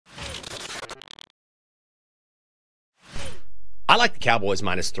I like the Cowboys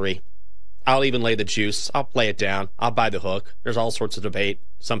 -3. I'll even lay the juice. I'll play it down. I'll buy the hook. There's all sorts of debate.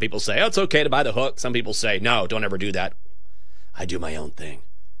 Some people say, oh, it's okay to buy the hook. Some people say, no, don't ever do that. I do my own thing.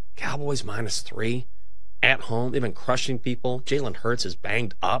 Cowboys -3 at home. They've been crushing people. Jalen Hurts is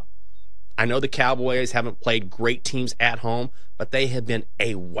banged up. I know the Cowboys haven't played great teams at home, but they have been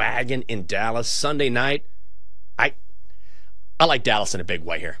a wagon in Dallas. Sunday night, I like Dallas in a big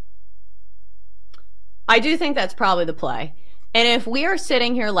way here. I do think that's probably the play. And if we are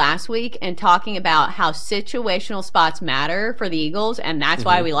sitting here last week and talking about how situational spots matter for the Eagles, and that's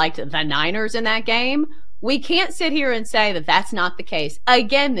why we liked the Niners in that game, we can't sit here and say that that's not the case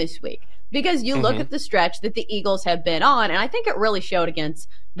again this week. Because you look at the stretch that the Eagles have been on, and I think it really showed against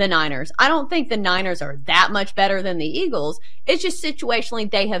the Niners. I don't think the Niners are that much better than the Eagles. It's just situationally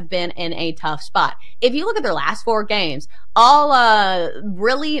they have been in a tough spot. If you look at their last 4 games, all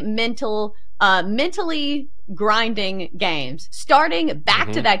really mentally grinding games, starting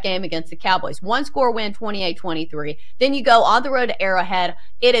back to that game against the Cowboys. 1-score win, 28-23. Then you go on the road to Arrowhead.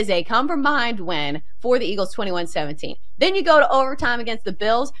 It is a come-from-behind win for the Eagles, 21-17. Then you go to overtime against the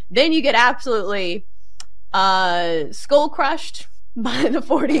Bills. Then you get absolutely skull-crushed by the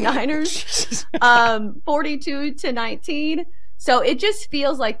 49ers, 42-19. So it just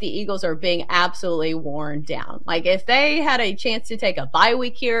feels like the Eagles are being absolutely worn down. Like if they had a chance to take a bye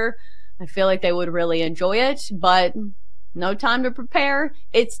week here, I feel like they would really enjoy it, but no time to prepare.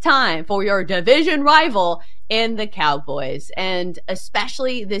 It's time for your division rival in the Cowboys. And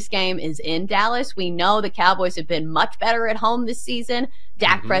especially this game is in Dallas. We know the Cowboys have been much better at home this season.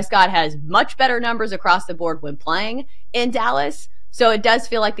 Dak Prescott has much better numbers across the board when playing in Dallas. So it does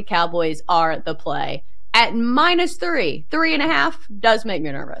feel like the Cowboys are the play. At -3, 3.5 does make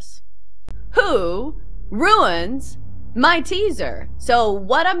me nervous. Who ruins my teaser? So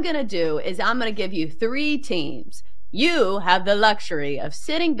what I'm going to do is I'm going to give you 3 teams. You have the luxury of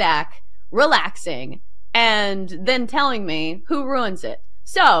sitting back, relaxing, and then telling me who ruins it.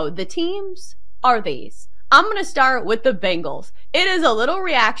 So the teams are these. I'm going to start with the Bengals. It is a little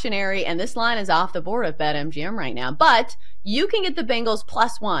reactionary, and this line is off the board at BetMGM right now, but you can get the Bengals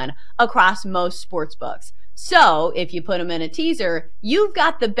 +1 across most sports books. So if you put them in a teaser, you've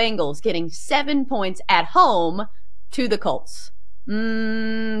got the Bengals getting 7 points at home to the Colts.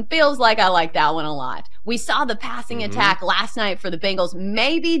 Feels like I like that one a lot. We saw the passing attack last night for the Bengals.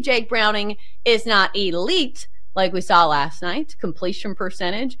 Maybe Jake Browning is not elite like we saw last night. Completion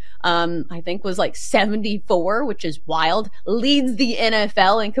percentage, I think was like 74, which is wild. Leads the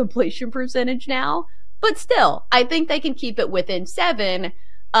NFL in completion percentage now. But still, I think they can keep it within 7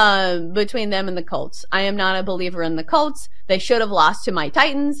 between them and the Colts. I am not a believer in the Colts. They should have lost to my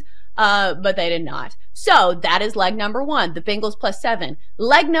Titans, but they did not. So that is leg number 1, the Bengals +7.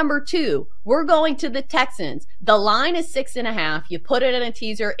 Leg number 2, we're going to the Texans. The line is 6.5. You put it in a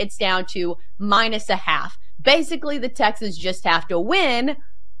teaser, it's down to -0.5. Basically, the Texans just have to win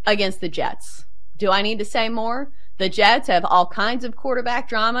against the Jets. Do I need to say more? The Jets have all kinds of quarterback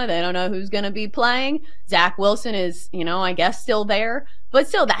drama. They don't know who's going to be playing. Zach Wilson is, I guess still there. But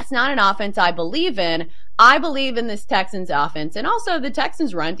still, that's not an offense I believe in. I believe in this Texans offense. And also, the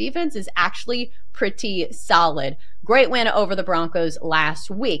Texans' run defense is actually pretty solid. Great win over the Broncos last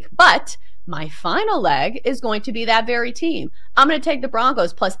week. But my final leg is going to be that very team. I'm going to take the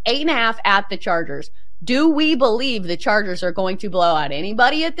Broncos +8.5 at the Chargers. Do we believe the Chargers are going to blow out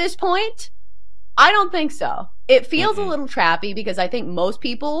anybody at this point? I don't think so. It feels a little trappy because I think most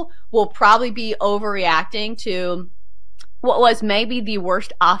people will probably be overreacting to what was maybe the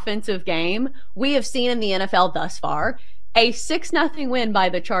worst offensive game we have seen in the NFL thus far. A 6-0 win by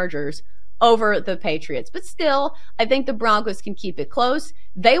the Chargers over the Patriots. But still, I think the Broncos can keep it close.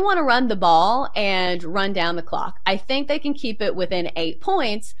 They want to run the ball and run down the clock. I think they can keep it within 8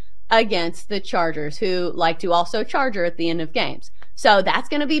 points against the Chargers, who like to also charger at the end of games. So that's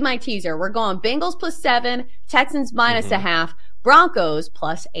going to be my teaser. We're going Bengals +7, Texans -0.5, Broncos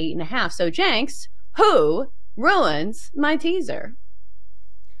 +8.5. So Jenks, who ruins my teaser?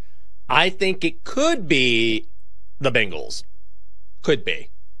 I think it could be the Bengals. Could be.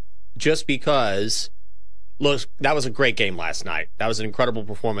 Just because, look, that was a great game last night. That was an incredible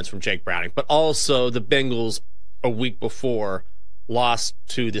performance from Jake Browning. But also the Bengals a week before lost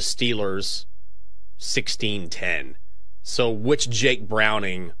to the Steelers 16-10. So which Jake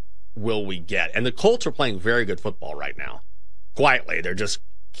Browning will we get? And the Colts are playing very good football right now. Quietly, they're just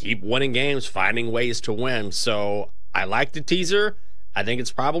keep winning games, finding ways to win. So I like the teaser. I think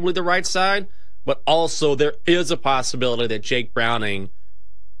it's probably the right side. But also there is a possibility that Jake Browning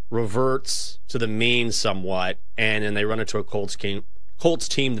reverts to the mean somewhat, and then they run into a Colts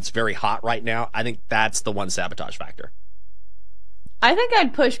team that's very hot right now. I think that's the one sabotage factor. I think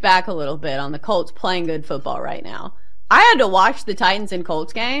I'd push back a little bit on the Colts playing good football right now. I had to watch the Titans and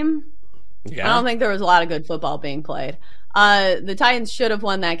Colts game. Yeah. I don't think there was a lot of good football being played. The Titans should have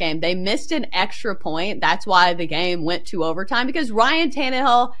won that game. They missed an extra point. That's why the game went to overtime, because Ryan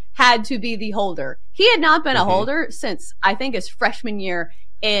Tannehill had to be the holder. He had not been a holder since, I think, his freshman year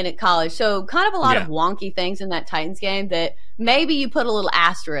in college. So kind of a lot of wonky things in that Titans game that maybe you put a little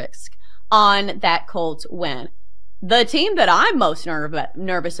asterisk on that Colts win. The team that I'm most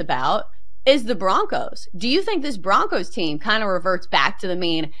nervous about is the Broncos. Do you think this Broncos team kind of reverts back to the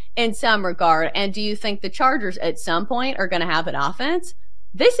mean in some regard? And do you think the Chargers at some point are going to have an offense?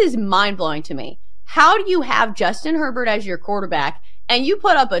 This is mind-blowing to me. How do you have Justin Herbert as your quarterback and you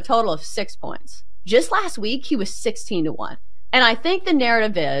put up a total of 6 points? Just last week, he was 16-1. And I think the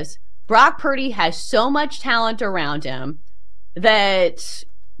narrative is Brock Purdy has so much talent around him that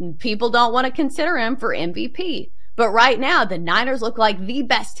people don't want to consider him for MVP. But right now, the Niners look like the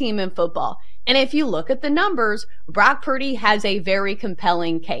best team in football. And if you look at the numbers, Brock Purdy has a very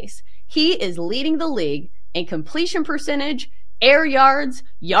compelling case. He is leading the league in completion percentage, air yards,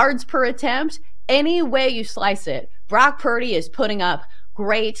 yards per attempt. Any way you slice it, Brock Purdy is putting up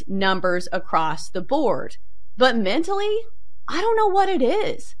great numbers across the board. But mentally, I don't know what it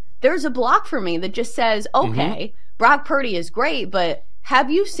is. There's a block for me that just says, okay, Brock Purdy is great, but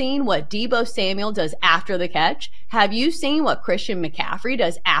have you seen what Deebo Samuel does after the catch? Have you seen what Christian McCaffrey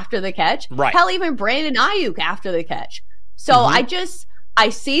does after the catch? Right. Hell, even Brandon Ayuk after the catch. So I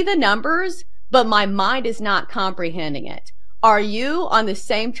see the numbers, but my mind is not comprehending it. Are you on the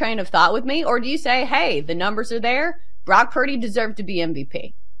same train of thought with me? Or do you say, hey, the numbers are there. Brock Purdy deserved to be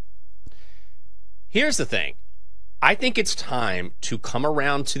MVP? Here's the thing. I think it's time to come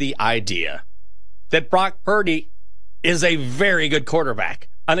around to the idea that Brock Purdy is a very good quarterback,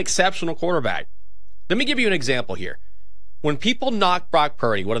 an exceptional quarterback. Let me give you an example here. When people knock Brock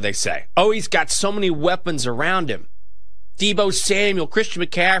Purdy, what do they say? Oh, he's got so many weapons around him. Deebo Samuel, Christian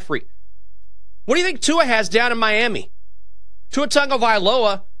McCaffrey. What do you think Tua has down in Miami? Tua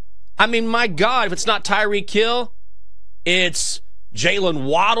Tagovailoa, I mean, my God, if it's not Tyreek Hill, it's Jalen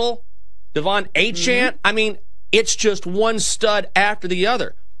Waddle, Devon Achane. I mean, it's just one stud after the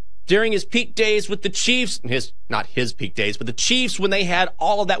other. During his peak days with the Chiefs, not his peak days, but the Chiefs, when they had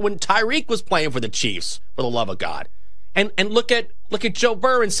all of that, when Tyreek was playing for the Chiefs, for the love of God. And look at Joe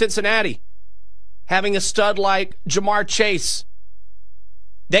Burrow in Cincinnati, having a stud like Jamar Chase.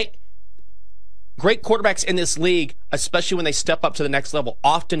 Great quarterbacks in this league, especially when they step up to the next level,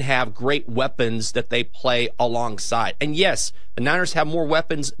 often have great weapons that they play alongside. And yes, the Niners have more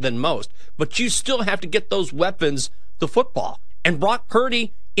weapons than most, but you still have to get those weapons to football. And Brock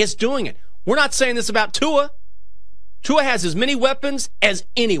Purdy is doing it. We're not saying this about Tua. Tua has as many weapons as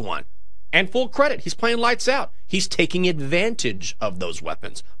anyone. And full credit, he's playing lights out. He's taking advantage of those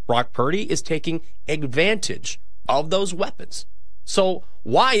weapons. Brock Purdy is taking advantage of those weapons. So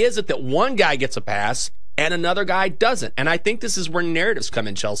why is it that one guy gets a pass and another guy doesn't? And I think this is where narratives come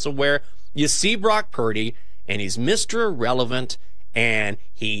in, Chelsa, where you see Brock Purdy and he's Mr. Irrelevant and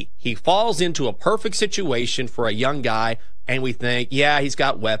he falls into a perfect situation for a young guy. And we think, yeah, he's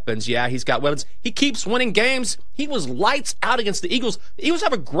got weapons. Yeah, he's got weapons. He keeps winning games. He was lights out against the Eagles. The Eagles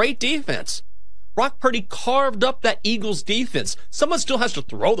have a great defense. Brock Purdy carved up that Eagles defense. Someone still has to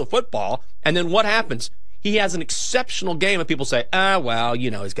throw the football. And then what happens? He has an exceptional game, and people say, well,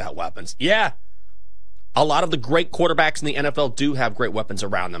 he's got weapons. Yeah. A lot of the great quarterbacks in the NFL do have great weapons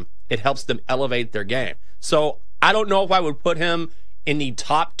around them. It helps them elevate their game. So I don't know if I would put him in the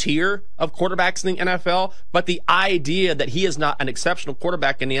top tier of quarterbacks in the NFL, but the idea that he is not an exceptional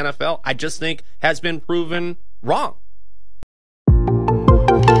quarterback in the NFL, I just think has been proven wrong.